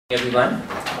Everyone,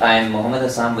 I am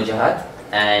Hassam Wajahat,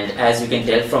 and as you can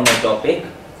tell from my topic,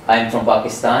 I am from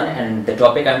Pakistan, and the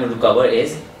topic I am going to cover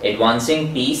is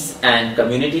advancing peace and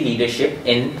community leadership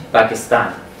in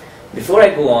Pakistan. Before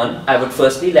I go on, I would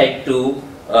firstly like to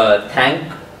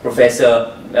thank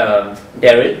Professor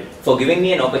Daryl for giving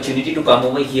me an opportunity to come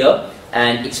over here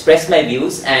and express my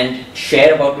views and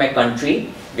share about my country,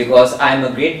 because I am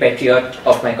a great patriot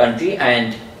of my country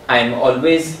and I am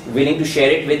always willing to share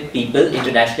it with people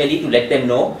internationally to let them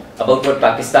know about what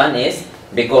Pakistan is,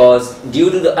 because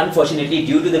unfortunately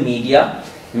due to the media,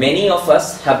 many of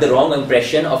us have the wrong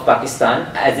impression of Pakistan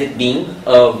as it being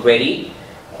a very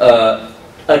a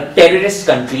terrorist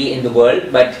country in the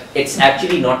world, but it's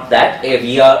actually not that.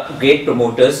 We are great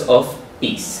promoters of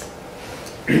peace.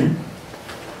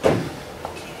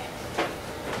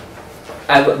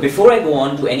 Before I go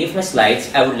on to any of my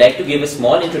slides, I would like to give a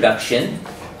small introduction.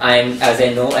 As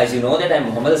you know that I'm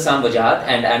Muhammad Hassam Wajahat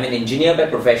and I'm an engineer by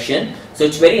profession. So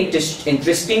it's very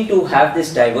interesting to have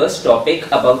this diverse topic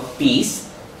about peace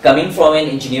coming from an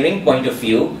engineering point of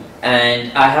view.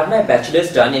 And I have my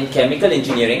bachelor's done in chemical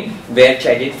engineering, which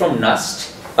I did from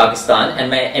NUST, Pakistan,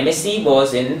 and my MSc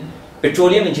was in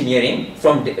petroleum engineering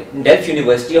from Delft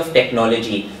University of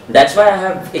Technology. That's why I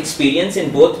have experience in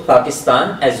both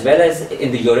Pakistan as well as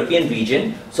in the European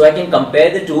region, so I can compare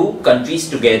the two countries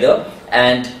together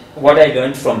and what I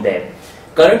learned from there.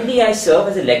 Currently, I serve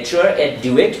as a lecturer at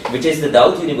DUIT, which is the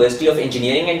Delft University of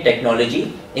Engineering and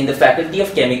Technology, in the Faculty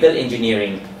of Chemical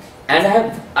Engineering. And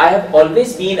I have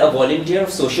always been a volunteer of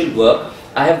social work.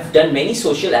 I have done many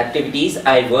social activities.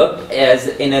 I worked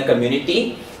in a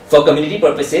community. For community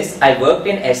purposes, I worked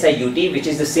in SIUT, which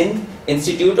is the Sindh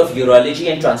Institute of Urology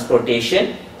and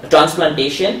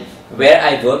Transplantation, where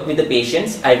I worked with the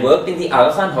patients. I worked in the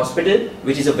Aga Khan Hospital,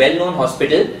 which is a well-known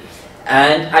hospital.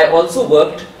 And I also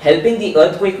worked helping the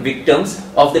earthquake victims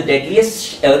of the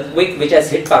deadliest earthquake which has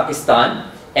hit Pakistan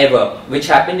ever, which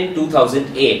happened in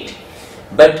 2008.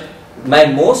 But my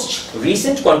most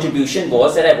recent contribution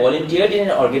was that I volunteered in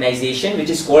an organization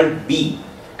which is called B,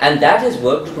 and that has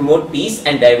worked to promote peace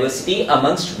and diversity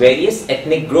amongst various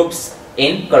ethnic groups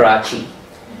in Karachi.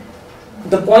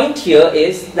 The point here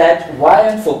is that why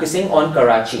I'm focusing on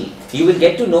Karachi. You will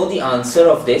get to know the answer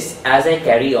of this as I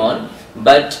carry on,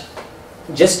 but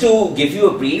just to give you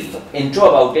a brief intro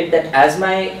about it, that as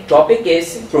my topic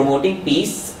is promoting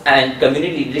peace and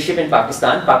community leadership in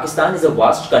Pakistan, Pakistan is a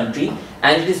vast country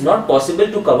and it is not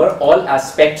possible to cover all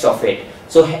aspects of it.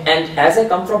 So, and as I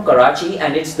come from Karachi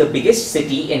and it's the biggest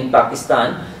city in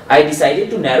Pakistan, I decided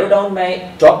to narrow down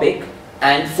my topic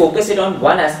and focus it on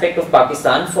one aspect of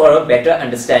Pakistan for a better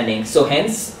understanding. So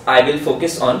hence, I will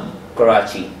focus on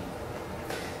Karachi.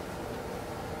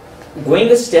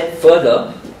 Going a step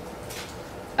further,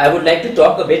 I would like to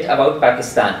talk a bit about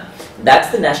Pakistan. That's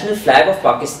the national flag of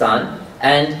Pakistan,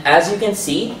 and as you can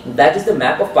see, that is the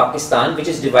map of Pakistan, which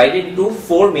is divided into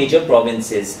 4 major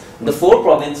provinces. The 4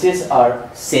 provinces are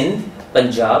Sindh,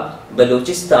 Punjab,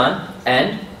 Balochistan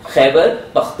and Khyber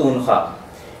Pakhtunkhwa.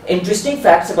 Interesting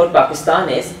facts about Pakistan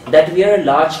is that we are a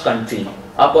large country.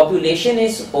 Our population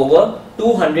is over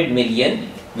 200 million,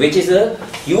 which is a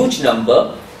huge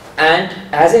number. And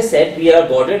as I said, we are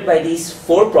bordered by these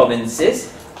 4 provinces.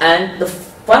 And the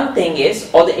fun thing is,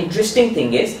 or the interesting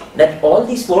thing is, that all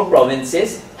these 4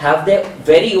 provinces have their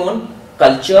very own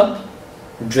culture,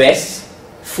 dress,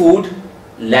 food,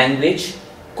 language,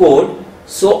 code.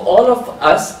 So all of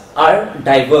us are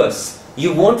diverse.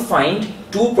 You won't find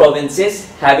 2 provinces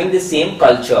having the same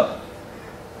culture.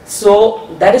 So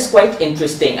that is quite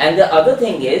interesting. And the other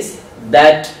thing is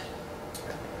that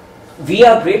we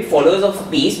are great followers of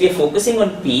peace. We are focusing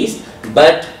on peace,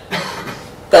 but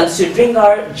considering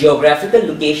our geographical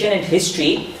location and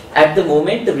history, at the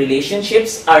moment the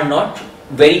relationships are not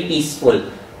very peaceful.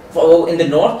 In the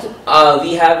north,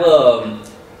 we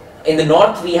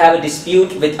have a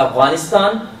dispute with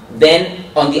Afghanistan. Then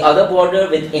on the other border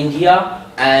with India,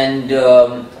 and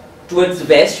towards the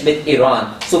west with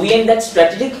Iran. So we are in that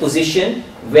strategic position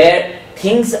where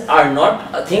things are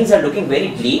looking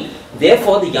very bleak.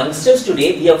 Therefore, the youngsters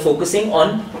today, we are focusing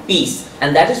on peace,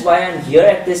 and that is why I am here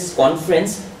at this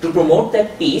conference to promote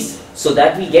that peace, so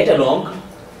that we get along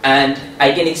and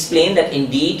I can explain that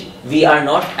indeed we are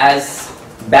not as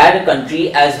bad a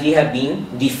country as we have been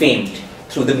defamed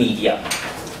through the media.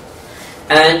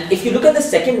 And if you look at the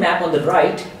second map on the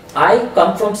right, I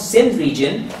come from Sindh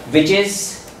region, which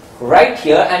is right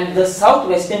here, and the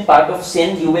southwestern part of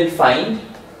Sindh you will find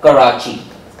Karachi,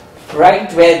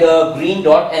 right where the green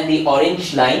dot and the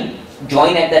orange line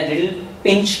join at that little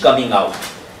pinch coming out.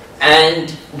 And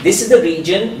this is the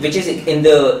region which is in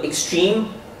the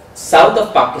extreme south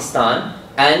of Pakistan,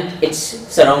 and it's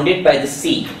surrounded by the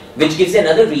sea, which gives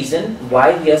another reason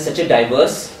why we are such a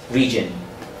diverse region.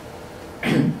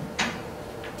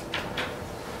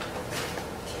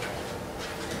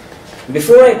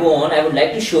 Before I go on, I would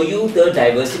like to show you the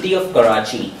diversity of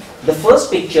Karachi. The first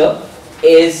picture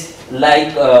is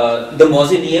like the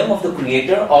mausoleum of the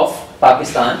creator of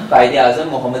Pakistan, Quaid-e-Azam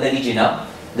Muhammad Ali Jinnah.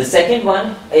 The second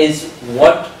one is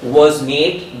what was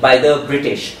made by the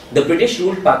British. The British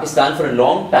ruled Pakistan for a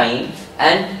long time,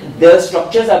 and the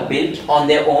structures are built on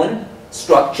their own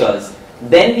structures.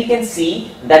 Then we can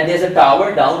see that there's a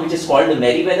tower down which is called the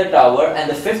Meriwether Tower, and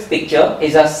the fifth picture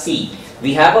is our sea.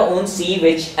 We have our own sea,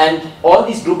 and all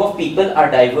these group of people are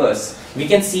diverse. We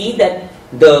can see that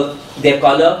their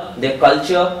color, their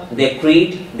culture, their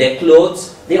creed, their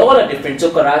clothes, they all are different. So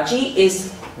Karachi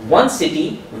is one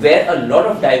city where a lot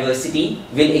of diversity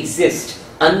will exist,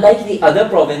 unlike the other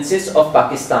provinces of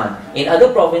Pakistan. In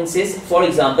other provinces, for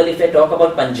example, if I talk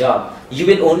about Punjab, you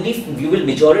will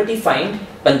majority find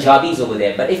Punjabis over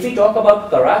there. But if we talk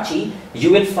about Karachi,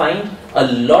 you will find a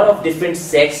lot of different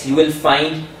sects. You will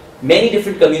find many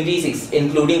different communities,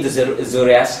 including the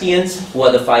Zoroastrians, who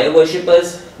are the fire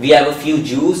worshippers. We have a few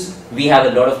Jews. We have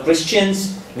a lot of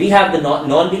Christians. We have the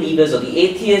non-believers or the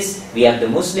atheists. We have the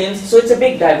Muslims. So it's a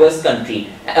big diverse country,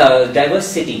 diverse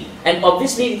city. And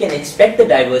obviously we can expect the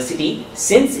diversity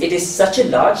since it is such a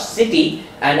large city.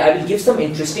 And I will give some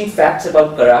interesting facts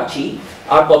about Karachi.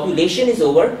 Our population is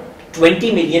over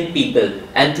 20 million people.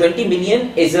 And 20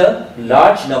 million is a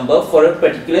large number for a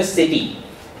particular city.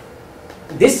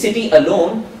 This city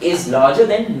alone is larger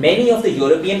than many of the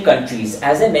European countries.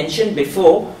 As I mentioned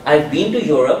before, I've been to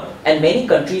Europe, and many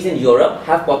countries in Europe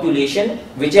have population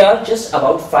which are just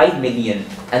about 5 million,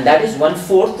 and that is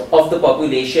 1/4 of the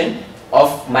population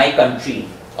of my country,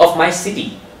 of my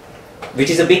city, which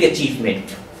is a big achievement.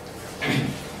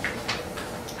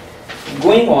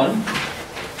 Going on,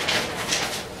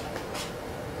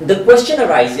 the question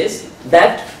arises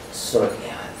that,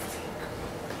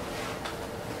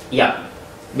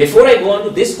 before I go on to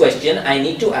this question, I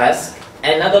need to ask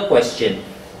another question,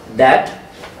 that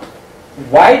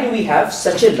why do we have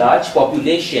such a large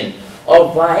population,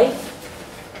 or why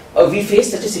we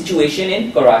face such a situation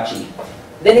in Karachi?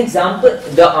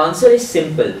 The answer is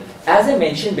simple. As I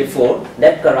mentioned before,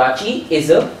 that Karachi is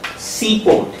a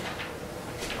seaport.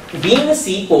 Being a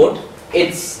seaport,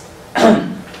 it's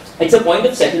it's a point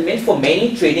of settlement for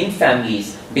many trading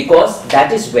families, because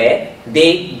that is where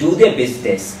they do their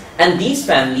business. And these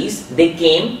families, they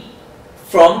came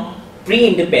from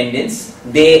pre-independence.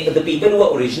 The people who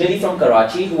were originally from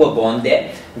Karachi, who were born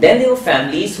there, then there were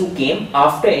families who came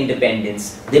after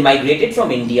independence. They migrated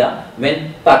from India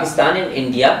when Pakistan and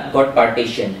India got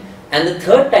partitioned. And the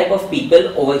third type of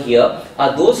people over here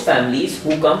are those families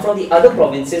who come from the other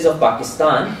provinces of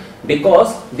Pakistan,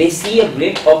 because they see a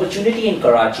great opportunity in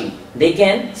Karachi. They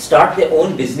can start their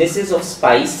own businesses of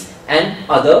spice and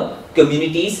other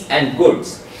communities and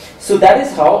goods. So that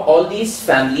is how all these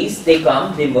families, they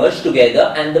come, they merge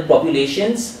together, and the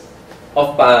populations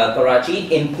of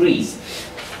Karachi increase.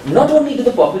 Not only do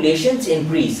the populations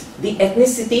increase, the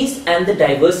ethnicities and the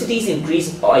diversities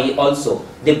increase also.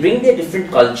 They bring their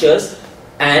different cultures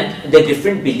and their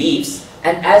different beliefs,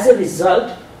 and as a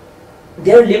result,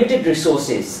 there are limited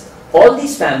resources. All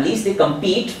these families, they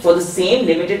compete for the same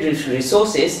limited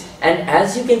resources, and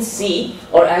as you can see,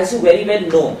 or as you very well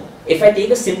know, if I take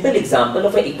a simple example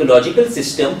of an ecological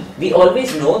system, we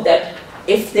always know that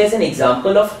if there's an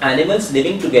example of animals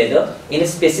living together in a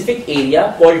specific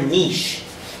area called niche,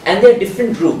 and there are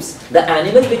different groups, the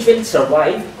animal which will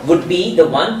survive would be the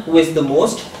one who is the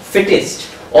most fittest,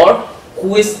 or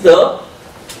who is the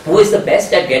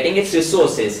best at getting its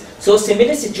resources. So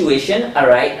similar situation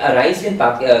arised in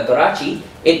Karachi.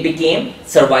 It became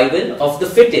survival of the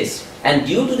fittest, and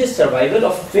due to this survival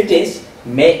of fittest,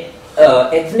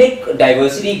 ethnic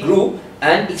diversity grew,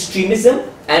 and extremism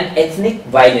and ethnic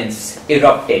violence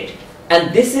erupted.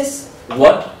 And this is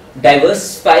what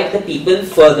diversified the people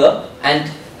further, and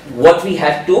what we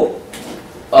have to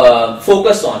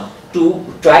focus on to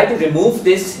try to remove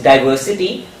this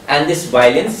diversity and this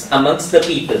violence amongst the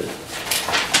people.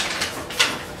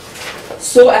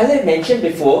 So as I mentioned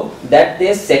before, that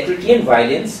there's sectarian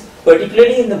violence,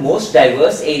 particularly in the most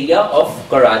diverse area of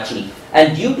Karachi.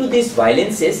 And due to these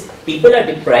violences, people are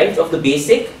deprived of the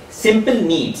basic simple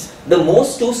needs. The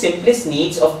two simplest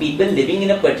needs of people living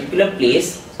in a particular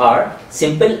place are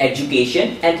simple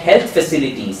education and health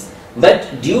facilities.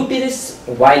 But due to this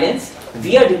violence,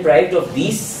 we are deprived of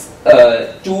these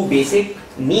two basic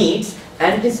needs,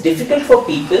 and it is difficult for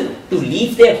people to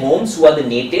leave their homes, who are the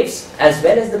natives, as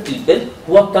well as the people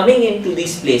who are coming into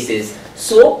these places.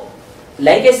 So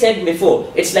like I said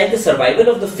before, it's like the survival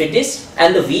of the fittest,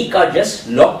 and the weak are just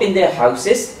locked in their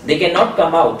houses. They cannot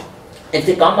come out. If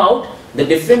they come out, the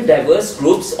different diverse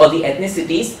groups or the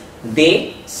ethnicities,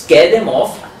 they scare them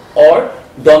off or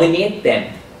dominate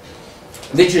them,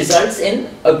 which results in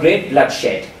a great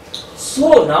bloodshed.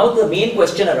 So now the main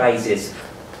question arises,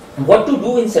 what to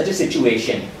do in such a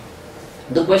situation?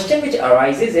 The question which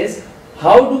arises is,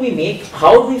 how do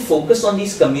we focus on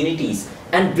these communities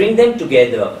and bring them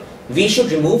together? We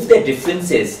should remove their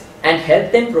differences and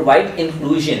help them provide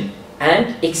inclusion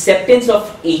and acceptance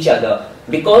of each other,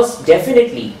 because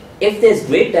definitely if there's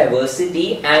great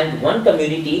diversity and one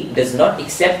community does not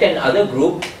accept another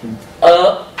group,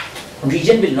 a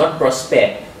region will not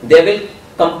prosper. There will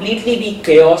completely be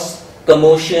chaos,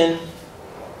 commotion,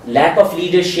 lack of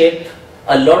leadership,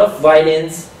 a lot of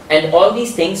violence, and all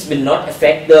these things will not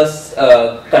affect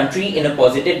the country in a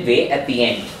positive way at the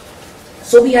end.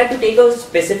 So we had to take a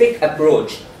specific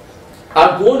approach.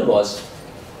 Our goal was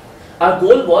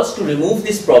to remove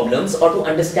these problems or to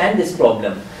understand this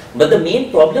problem. But the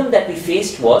main problem that we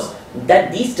faced was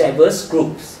that these diverse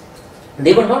groups,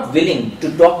 they were not willing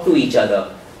to talk to each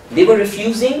other. They were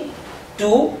refusing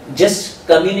to just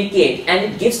communicate, and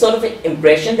it gives sort of an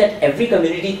impression that every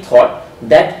community thought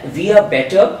that we are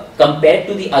better compared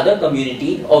to the other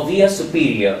community, or we are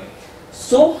superior.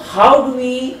 So how do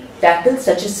we tackle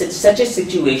such a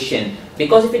situation?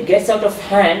 Because if it gets out of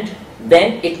hand,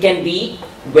 then it can be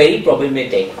very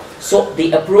problematic. So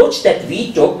the approach that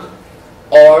we took,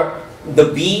 or the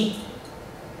B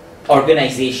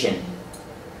organization,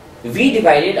 we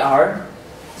divided our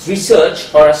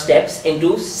research or our steps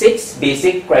into 6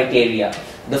 basic criteria.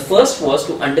 The first was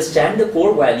to understand the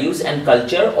core values and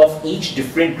culture of each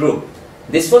different group.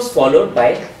 This was followed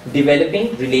by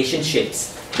developing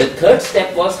relationships. The third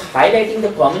step was highlighting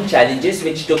the common challenges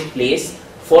which took place,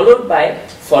 followed by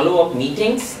follow-up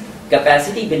meetings,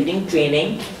 capacity building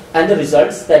training, and the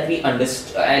results that we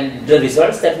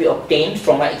obtained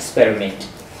from our experiment.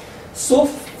 So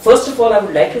first of all, I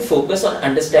would like to focus on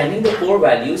understanding the core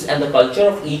values and the culture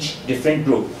of each different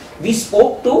group. We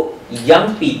spoke to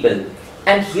young people,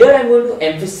 and here I am going to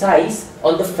emphasize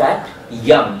on the fact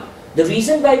young. The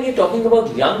reason why we are talking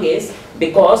about young is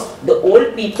because the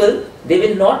old people, they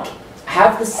will not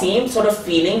have the same sort of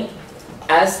feeling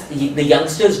as the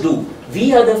youngsters do.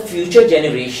 We are the future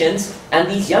generations, and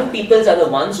these young people are the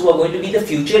ones who are going to be the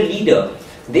future leader.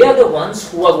 They are the ones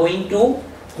who are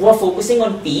focusing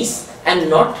on peace and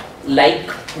not like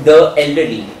the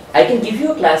elderly. I can give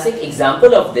you a classic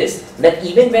example of this, that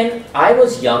even when I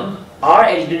was young, our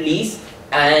elderlies,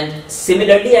 and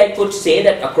similarly I could say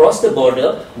that across the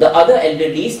border, the other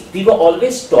elderlies, we were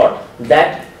always taught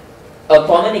that, a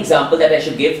common example that I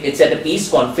should give, it's at a peace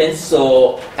conference,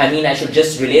 so I should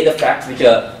just relay the facts which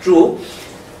are true,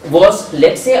 was,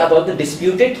 let's say, about the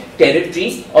disputed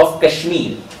territory of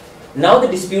Kashmir. Now the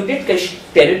disputed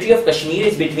territory of Kashmir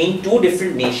is between 2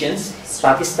 different nations,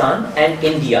 Pakistan and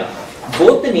India.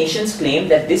 Both the nations claim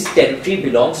that this territory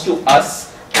belongs to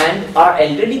us, and our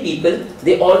elderly people,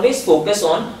 they always focus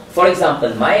on, for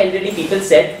example, my elderly people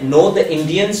said, no, the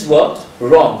Indians were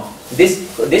wrong.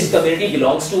 This community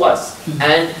belongs to us.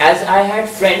 And as I had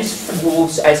friends who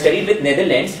I studied with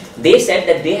Netherlands, they said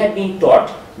that they had been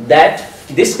taught that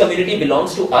this community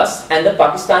belongs to us and the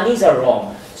Pakistanis are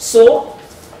wrong. So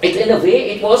in a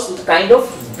way it was kind of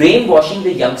brainwashing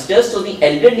the youngsters. So the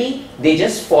elderly, they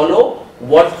just follow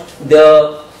what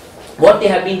they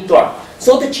have been taught.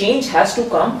 So the change has to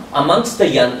come amongst the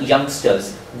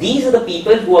youngsters. These are the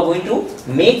people who are going to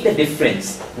make the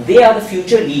difference. They are the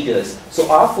future leaders.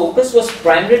 So our focus was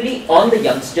primarily on the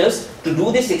youngsters, to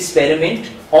do this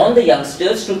experiment on the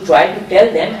youngsters, to try to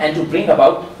tell them and to bring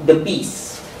about the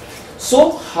peace.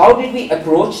 So how did we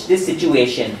approach this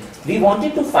situation? We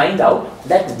wanted to find out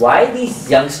that why these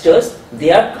youngsters,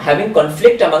 they are having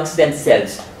conflict amongst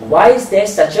themselves. Why is there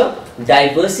such a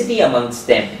diversity amongst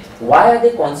them? Why are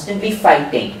they constantly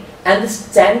fighting? And the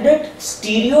standard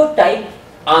stereotype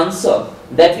answer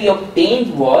that we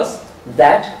obtained was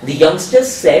that the youngsters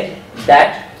said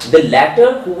that the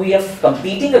latter who we are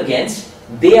competing against,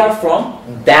 they are from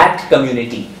that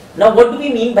community. Now what do we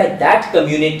mean by that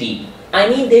community?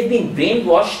 They've been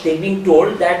brainwashed, they've been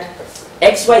told that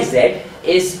XYZ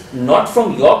is not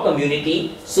from your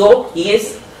community, so he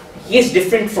is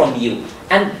different from you.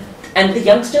 And the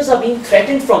youngsters are being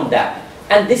threatened from that.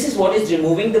 And this is what is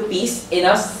removing the peace in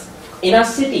our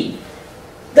city.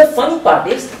 The funny part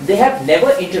is, they have never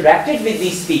interacted with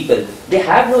these people. They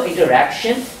have no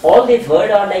interaction. All they've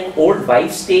heard are like old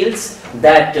wives' tales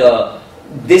that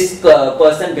this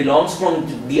person belongs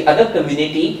from the other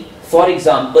community. For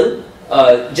example,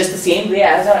 just the same way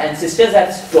as our ancestors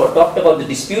have talked about the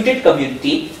disputed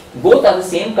community, both are the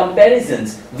same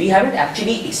comparisons. We haven't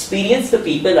actually experienced the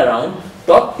people around,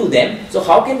 talked to them, so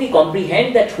how can we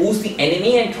comprehend that who's the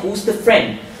enemy and who's the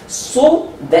friend?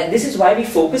 So this is why we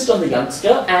focused on the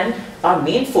youngster, and our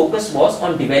main focus was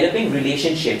on developing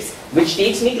relationships, which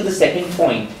takes me to the second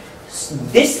point.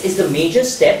 This is the major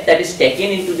step that is taken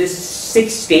into this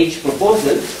 6-stage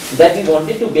proposal, that we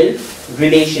wanted to build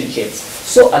relationships.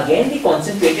 So again, we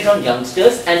concentrated on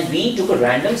youngsters, and we took a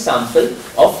random sample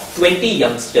of 20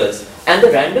 youngsters. And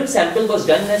the random sample was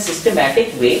done in a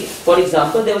systematic way. For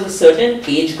example, there was a certain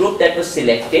age group that was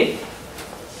selected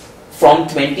from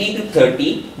 20 to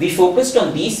 30. We focused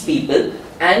on these people,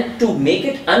 and to make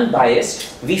it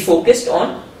unbiased, we focused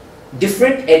on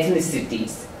different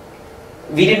ethnicities.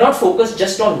 We did not focus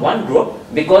just on one group,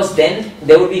 because then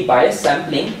there would be biased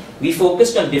sampling. We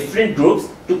focused on different groups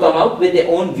to come out with their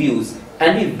own views.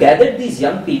 And we gathered these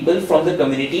young people from the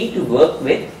community to work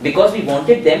with, because we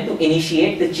wanted them to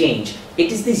initiate the change.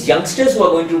 It is these youngsters who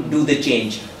are going to do the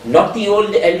change, not the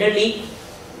old elderly,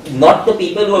 not the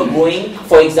people who are growing.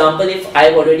 For example, if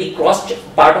I've already crossed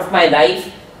part of my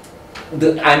life,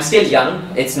 I'm still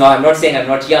young. I'm not saying I'm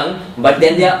not young, but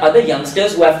then there are other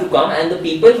youngsters who have to come, and the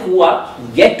people who are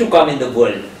yet to come in the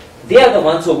world, they are the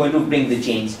ones who are going to bring the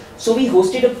change. So we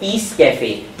hosted a peace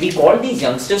cafe. We called these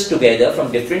youngsters together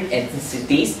from different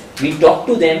ethnicities. We talked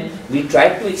to them. We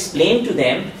tried to explain to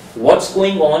them what's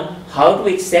going on, how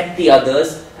to accept the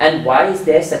others, and why is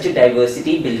there such a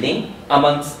diversity building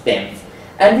amongst them.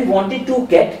 And we wanted to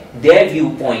get their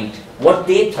viewpoint, what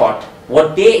they thought,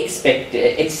 what they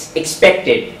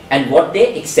expected, and what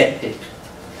they accepted.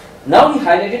 Now we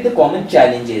highlighted the common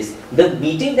challenges. The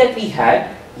meeting that we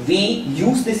had, we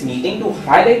used this meeting to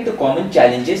highlight the common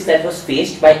challenges that was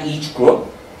faced by each group,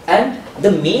 and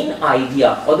the main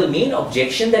idea or the main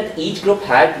objection that each group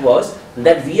had was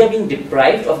that we are being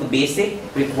deprived of the basic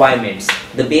requirements.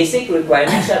 The basic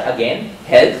requirements are again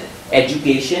health,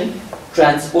 education,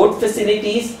 transport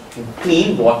facilities,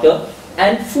 clean water,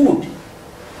 and food.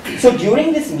 So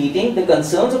during this meeting, the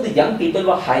concerns of the young people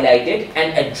were highlighted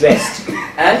and addressed,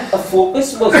 and a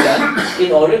focus was done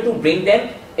in order to bring them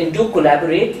into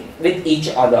collaborate with each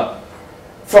other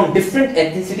from different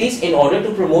ethnicities in order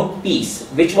to promote peace,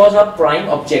 which was our prime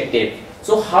objective.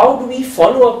 So how do we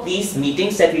follow up these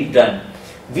meetings that we've done?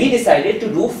 We decided to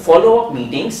do follow-up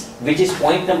meetings, which is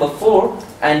point number 4,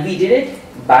 and we did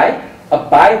it by a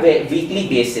bi-weekly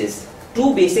basis.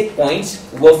 2 basic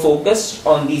points were focused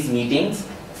on these meetings.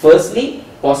 Firstly,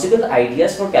 possible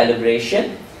ideas for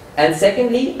calibration, and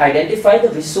secondly, identify the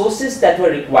resources that were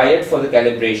required for the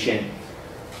calibration.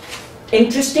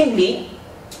 Interestingly,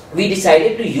 we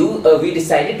decided to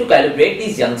calibrate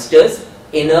these youngsters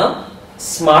in a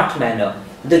smart manner.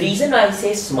 The reason I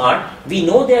say smart, we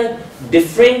know there are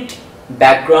different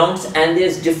backgrounds and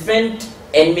there's different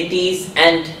enmities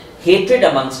and hatred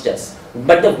amongst us.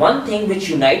 But the one thing which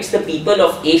unites the people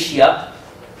of Asia,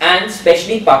 and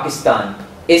especially Pakistan,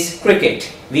 is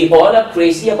cricket. We all are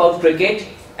crazy about cricket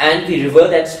and we revere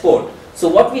that sport. So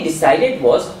what we decided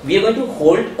was, we are going to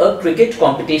hold a cricket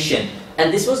competition.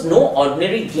 And this was no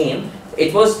ordinary game.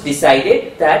 It was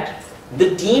decided that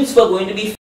the teams were going to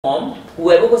be formed.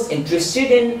 Whoever was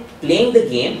interested in playing the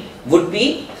game would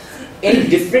be in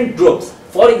different groups.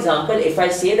 For example, if I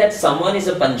say that someone is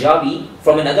a Punjabi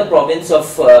from another province of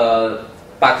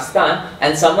Pakistan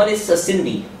and someone is a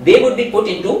Sindhi, they would be put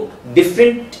into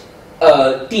different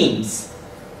teams.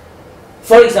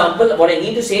 For example, what I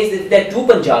need to say is that there are 2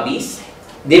 Punjabis.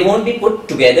 They won't be put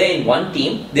together in one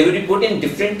team. They will be put in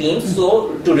different teams,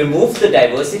 so to remove the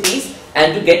diversities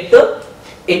and to get the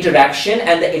interaction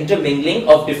and the intermingling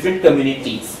of different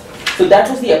communities. So that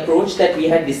was the approach that we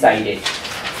had decided.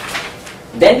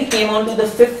 Then we came on to the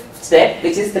 5th step,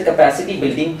 which is the capacity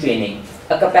building training.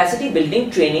 A capacity building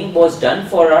training was done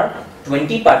for our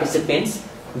 20 participants.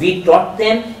 We taught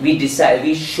them, we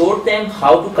showed them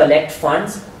how to collect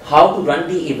funds, how to run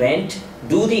the event,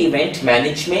 do the event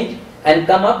management, and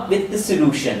come up with the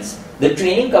solutions. The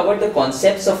training covered the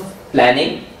concepts of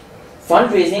planning,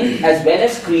 fundraising, as well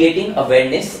as creating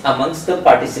awareness amongst the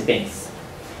participants.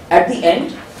 At the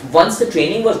end, once the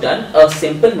training was done, a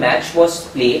simple match was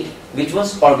played, which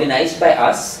was organized by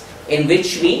us, in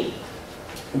which we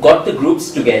got the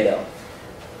groups together.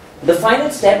 The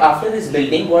final step after this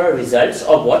building were results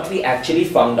of what we actually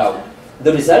found out.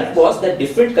 The result was that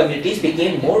different communities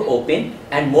became more open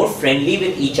and more friendly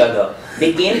with each other.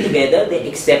 They came together, they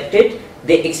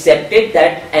accepted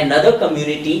that another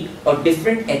community or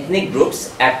different ethnic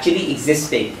groups actually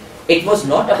existed. It was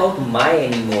not about my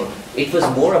anymore. It was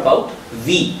more about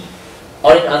we.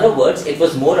 Or in other words, it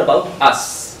was more about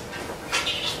us.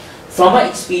 From our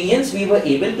experience, we were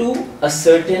able to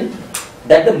ascertain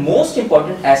that the most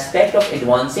important aspect of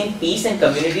advancing peace and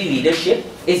community leadership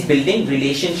is building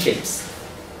relationships.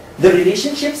 The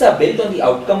relationships are built on the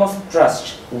outcome of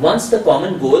trust once the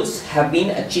common goals have been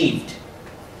achieved.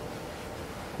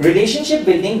 Relationship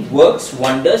building works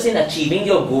wonders in achieving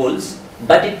your goals,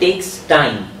 but it takes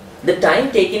time. The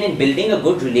time taken in building a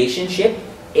good relationship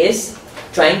is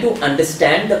trying to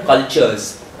understand the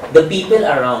cultures, the people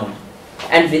around.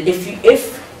 And if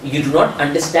you do not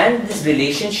understand these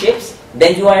relationships,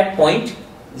 then you are at point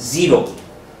zero.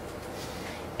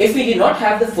 If we did not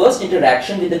have the first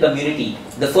interaction with the community,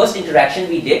 the first interaction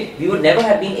we did, we would never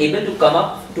have been able to come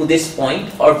up to this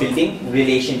point or building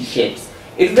relationships.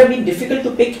 It would have been difficult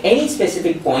to pick any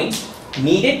specific points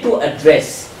needed to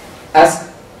address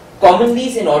as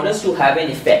commonlies in order to have an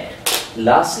effect.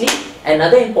 Lastly,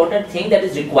 another important thing that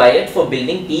is required for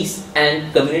building peace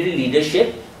and community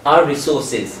leadership are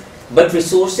resources. But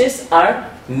resources are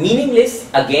meaningless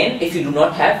again if you do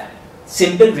not have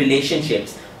simple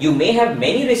relationships. You may have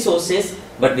many resources,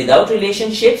 but without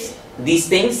relationships, these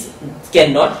things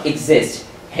cannot exist.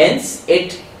 Hence,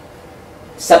 it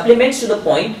supplements to the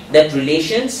point that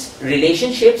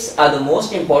relationships are the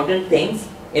most important things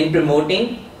in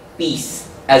promoting peace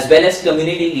as well as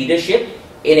community leadership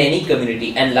in any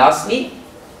community. And lastly,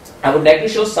 I would like to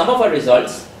show some of our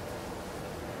results.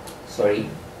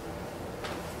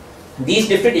 These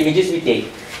different images we take.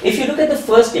 If you look at the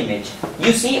first image,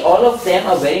 you see all of them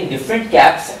are wearing different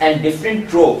caps and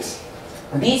different robes.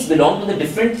 These belong to the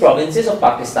different provinces of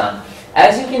Pakistan.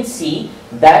 As you can see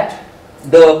that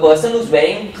the person who's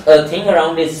wearing a thing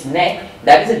around his neck,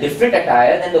 that is a different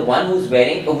attire than the one who's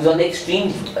on the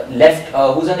extreme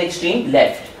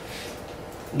left.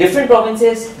 Different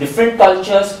provinces, different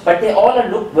cultures, but they all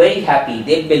look very happy.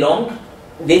 They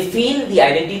feel the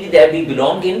identity that we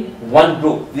belong in one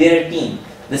group. We are a team.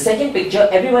 The second picture,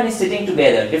 everyone is sitting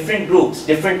together, different groups,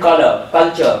 different color,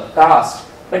 culture, caste,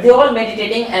 but they're all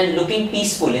meditating and looking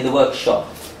peaceful in the workshop.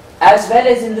 As well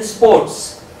as in the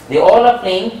sports, they all are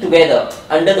playing together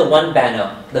under the one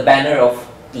banner, the banner of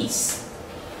peace.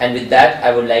 And with that,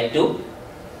 I would like to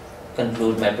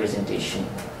conclude my presentation.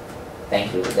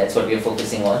 Thank you. That's what we are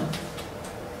focusing on.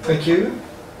 Thank you.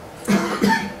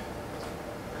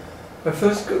 My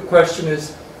first question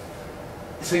is,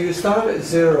 so you start at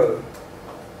 0,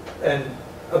 and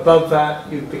above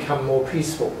that you become more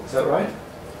peaceful, is that right?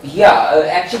 Yeah,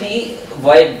 actually,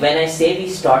 when I say we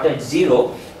start at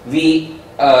 0,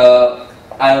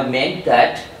 I meant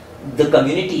that the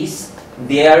communities,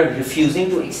 they are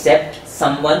refusing to accept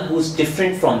someone who's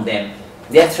different from them.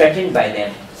 They are threatened by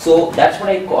them. So that's what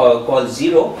I call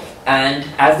 0. And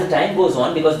as the time goes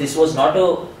on, because this was not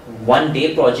a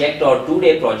one-day project or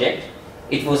two-day project,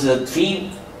 it was a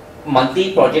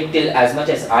 3-monthly project till as much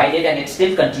as I did, and it's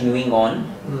still continuing on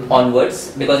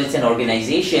onwards because it's an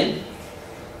organization.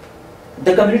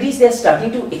 The communities, they are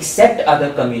starting to accept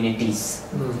other communities.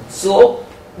 So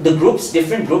the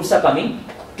different groups are coming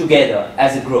together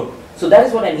as a group. So that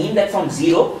is what I mean, that from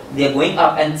 0 they are going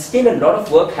up, and still a lot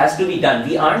of work has to be done.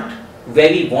 We aren't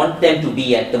where we want them to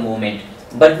be at the moment,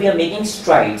 but we are making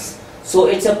strides. So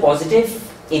it's a positive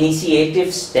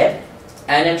initiative step,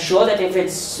 and I'm sure that if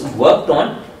it's worked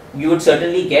on, you would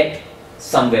certainly get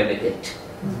somewhere with it.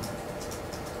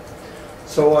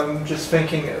 So I'm just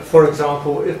thinking, for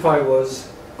example, if I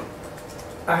was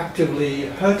actively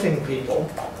hurting people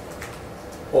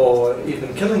or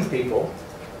even killing people,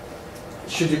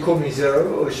 should you call me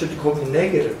 0 or should you call me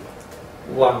negative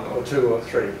 1 or 2 or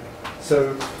 3?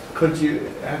 So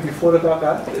have you thought about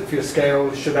that? If your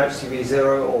scale should actually be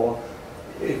 0, or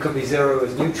it could be 0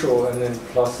 as neutral and then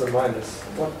plus or minus.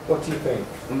 What do you think?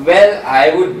 Well,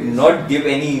 I would not give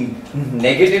any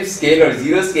negative scale or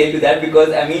 0 scale to that,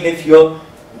 because I mean, if you're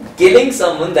killing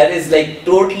someone, that is like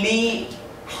totally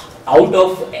out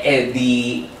of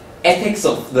the ethics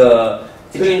of the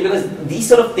situation, because these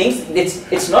sort of things,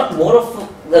 it's not more of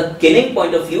the killing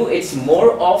point of view, it's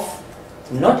more of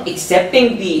not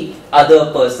accepting the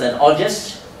other person or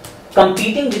just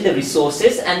competing with the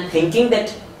resources and thinking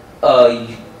that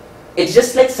it's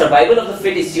just like survival of the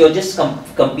fittest. You're just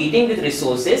competing with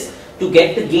resources to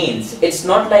get the gains. It's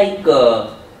not like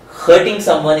hurting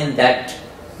someone in that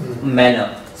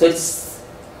manner. So it's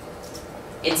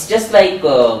just like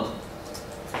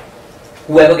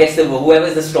whoever is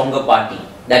the stronger party.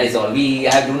 That is all. We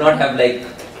do not have like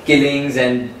killings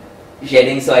and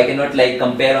shedding, so I cannot like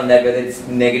compare on that whether it's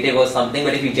negative or something.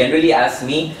 But if you generally ask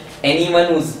me, anyone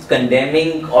who's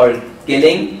condemning or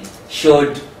killing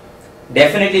should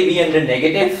definitely be under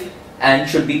negative and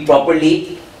should be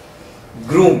properly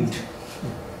groomed.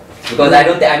 Because I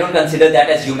don't consider that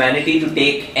as humanity to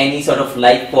take any sort of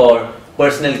life for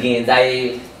personal gains.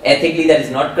 Ethically that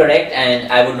is not correct,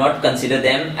 and I would not consider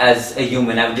them as a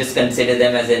human. I would just consider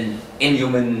them as an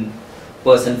inhuman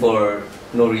person for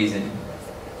no reason.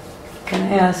 Can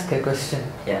I ask a question?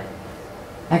 Yeah.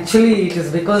 Actually, it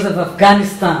is because of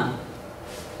Afghanistan,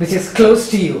 which is close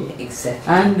to you. Exactly.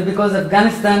 And because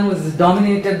Afghanistan was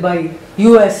dominated by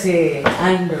USA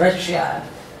and Russia.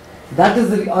 That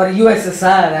is or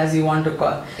USSR, as you want to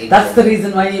call. Exactly. That's the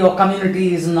reason why your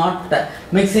community is not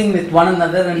mixing with one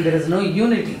another and there is no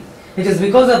unity. It is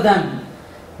because of them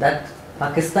that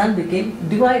Pakistan became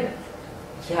divided.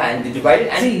 Yeah, and the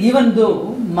divided. And see, even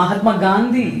though Mahatma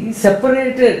Gandhi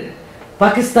separated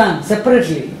Pakistan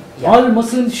separately, yeah. All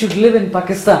Muslims should live in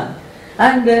Pakistan,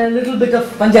 and a little bit of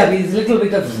Punjabis, little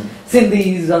bit of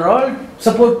Sindhis are all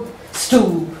supposed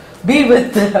to be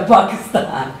with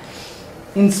Pakistan.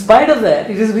 In spite of that,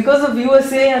 it is because of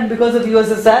USA and because of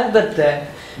USSR that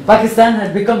Pakistan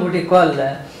had become what you call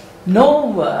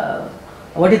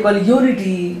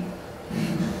unity,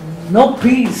 no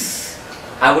peace.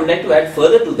 I would like to add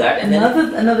further to that. And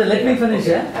another. Let me finish.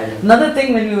 Okay. Another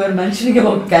thing, when you were mentioning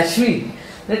about Kashmir,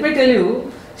 let me tell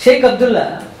you, Sheikh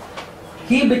Abdullah,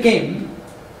 he became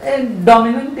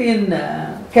dominant in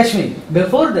Kashmir.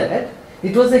 Before that,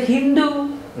 it was a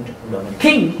Hindu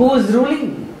king who was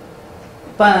ruling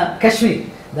Kashmir.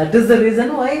 That is the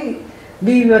reason why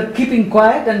we were keeping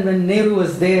quiet, and when Nehru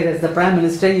was there as the Prime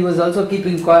Minister, he was also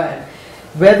keeping quiet.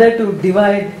 Whether to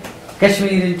divide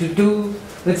Kashmir into two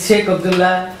with Sheikh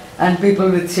Abdullah and people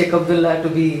with Sheikh Abdullah to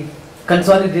be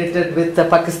consolidated with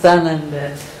Pakistan and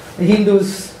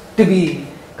Hindus to be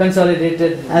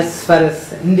consolidated as far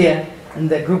as India and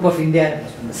the group of India,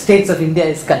 states of India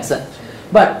is concerned.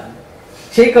 But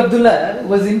Sheikh Abdullah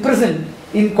was imprisoned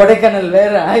in Kodaikanal,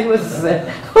 where I was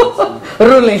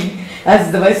ruling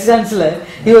as the Vice Chancellor.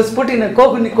 He was put in a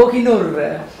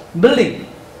Kohinoor building.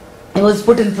 He was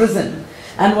put in prison.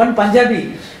 And one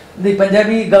Punjabi, the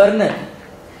Punjabi governor,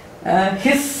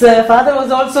 his father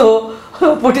was also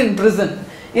put in prison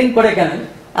in Kodaikanal.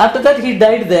 After that he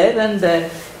died there,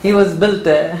 and he was built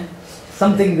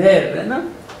something there,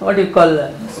 what do you call,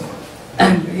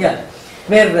 yeah,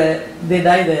 where they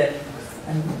die there,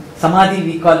 and Samadhi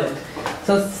we call it.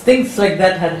 So things like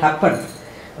that had happened.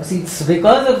 See, it's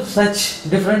because of such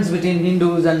difference between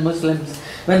Hindus and Muslims,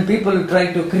 when people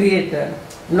try to create a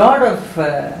lot of,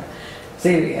 what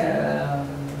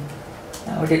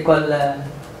do you call,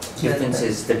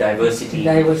 differences, the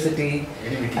diversity,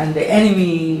 and the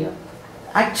enemy.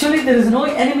 Actually, there is no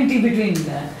enmity between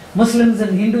Muslims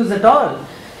and Hindus at all.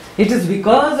 It is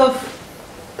because of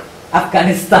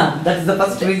Afghanistan. That is the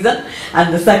first reason,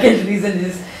 and the second reason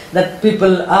is that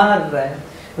people are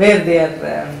where they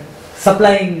are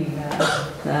supplying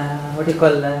what do you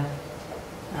call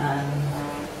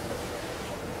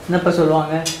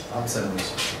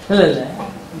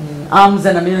arms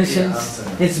and ammunitions.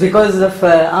 It's because of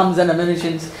arms and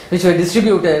ammunitions which were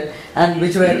distributed and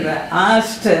which were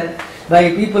asked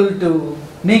by people to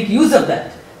make use of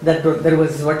that there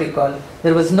was what you call,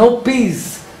 there was no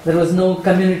peace, there was no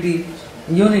community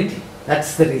unity.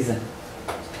 That's the reason.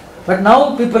 But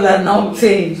now people are now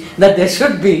saying that there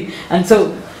should be, and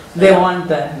so they want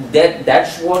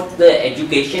that's what the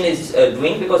education is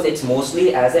doing, because it's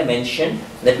mostly, as I mentioned,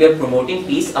 that we are promoting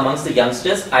peace amongst the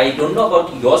youngsters. I don't know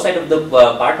about your side of the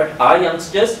part, but our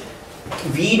youngsters,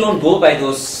 we don't go by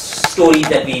those stories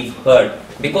that we've heard,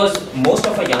 because most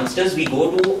of our youngsters, we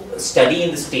go to study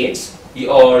in the States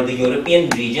or the European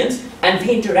regions, and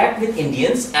we interact with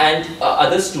Indians and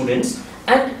other students,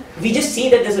 and we just see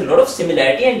that there's a lot of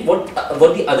similarity, and what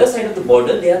the other side of the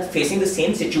border, they are facing the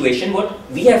same situation what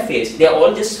we have faced. They are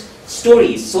all just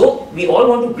stories. So we all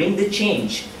want to bring the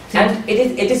change, and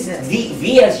it is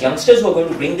we as youngsters who are going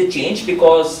to bring the change,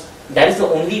 because that is the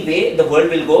only way the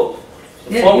world will go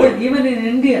forward. Even in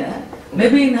India,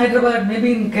 maybe in Hyderabad,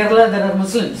 maybe in Kerala, there are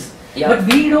Muslims, but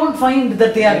we don't find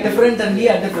that they are different and we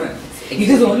are different. It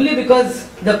is only because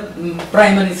the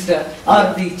Prime Minister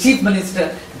or the Chief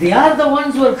Minister, they are the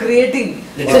ones who are creating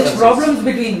such problems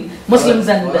between Muslims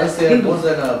and Hindus. They are more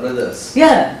than our brothers.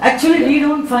 Yeah, actually we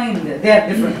don't find they are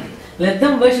different. Let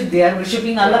them worship. They are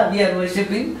worshipping Allah, we are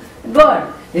worshipping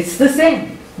God. It's the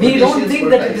same. We don't think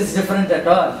that it is different at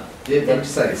all. They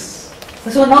criticize.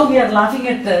 So now we are laughing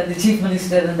at the Chief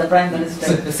Minister and the Prime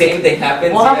Minister. The same thing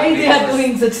happens. Why they are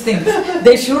doing such things?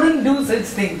 They shouldn't do such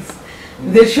things.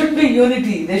 There should be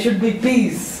unity, there should be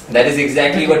peace. That is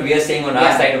exactly what we are saying on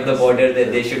our side of the border,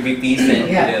 that there should be peace and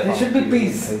there should be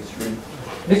peace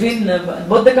between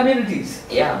both the communities.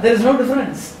 Yeah. There is no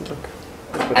difference.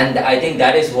 And I think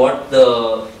that is what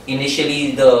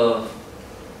initially the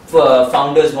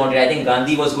founders wanted. I think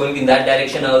Gandhi was going in that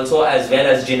direction also, as well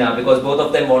as Jinnah, because both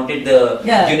of them wanted the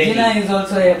unity. Jinnah is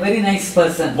also a very nice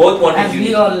person. Both wanted and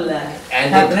unity. We all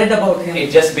have read about him.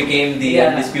 It just became the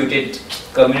undisputed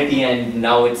community, and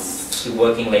now it's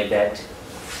working like that.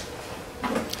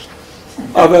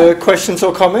 Other questions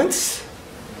or comments?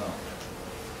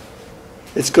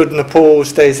 It's good Nepal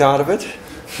stays out of it.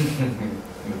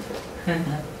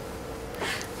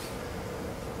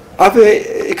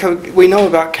 We know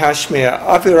about Kashmir.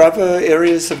 Are there other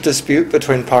areas of dispute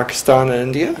between Pakistan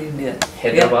and India?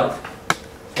 Hyderabad.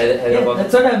 Hyderabad.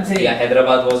 That's what I'm saying. Yeah,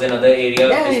 Hyderabad was another area.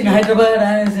 Yeah, in Hyderabad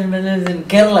as well as in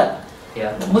Kerala.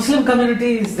 Yeah. Muslim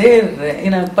community is there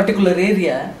in a particular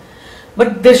area,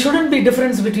 but there shouldn't be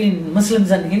difference between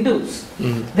Muslims and Hindus.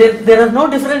 There are no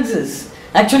differences.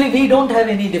 Actually, we don't have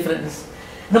any difference.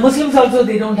 The Muslims also,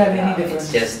 they don't have any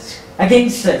difference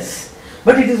against us.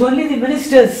 But it is only the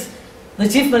ministers, the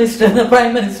chief minister, the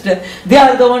prime minister, they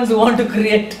are the ones who want to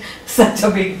create such a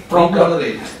big problem.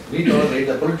 We tolerate,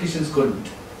 the politicians couldn't.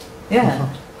 Yeah.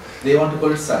 They want to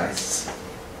politicize.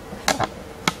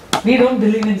 We don't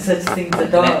believe in such things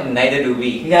at all. Neither do we.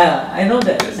 Yeah, I know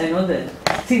that. I know that.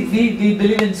 See, we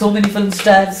believe in so many film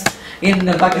stars in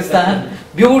Pakistan,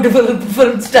 beautiful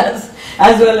film stars,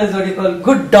 as well as what you call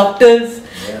good doctors.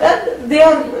 And they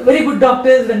are very good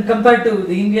doctors when compared to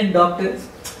the Indian doctors.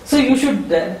 So you should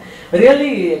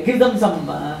really give them some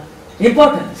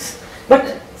importance.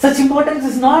 But such importance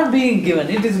is not being given.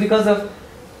 It is because of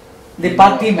the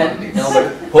party men. No,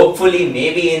 but hopefully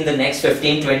maybe in the next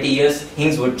 15-20 years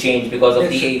things would change because of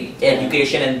the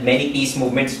education and many peace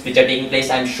movements which are taking place.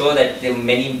 I'm sure that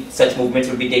many such movements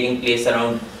will be taking place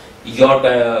around your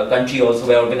country also,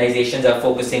 where organizations are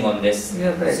focusing on this.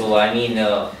 Yeah, right. So I mean,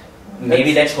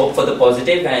 maybe let's hope for the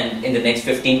positive, and in the next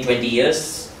 15-20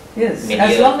 years. Yes,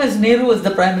 as long as Nehru was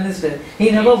the prime minister,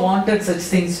 he never wanted such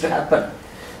things to happen.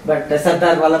 But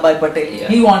Sardar Vallabhbhai Patel,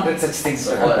 he wanted such things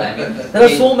to happen. I mean, there are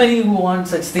so many who want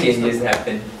such things changes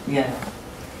happen. Yeah.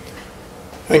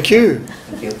 Thank you.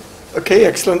 Thank you. Okay,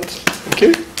 excellent. Thank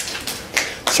you.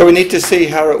 So we need to see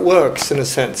how it works in a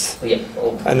sense,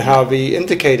 and how the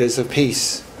indicators of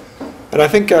peace. And I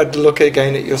think I'd look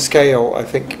again at your scale. I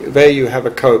think there you have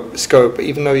a scope,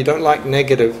 even though you don't like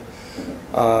negative,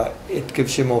 it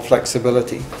gives you more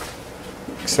flexibility.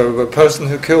 So the person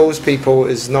who kills people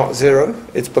is not 0,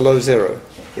 it's below 0.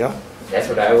 Yeah? That's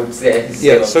what I would say.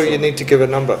 Yeah, so you need to give a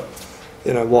number.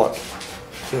 You know what?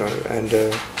 You know,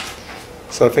 and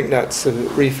so I think that's a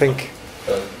rethink.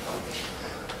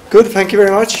 Good, thank you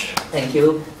very much. Thank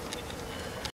you.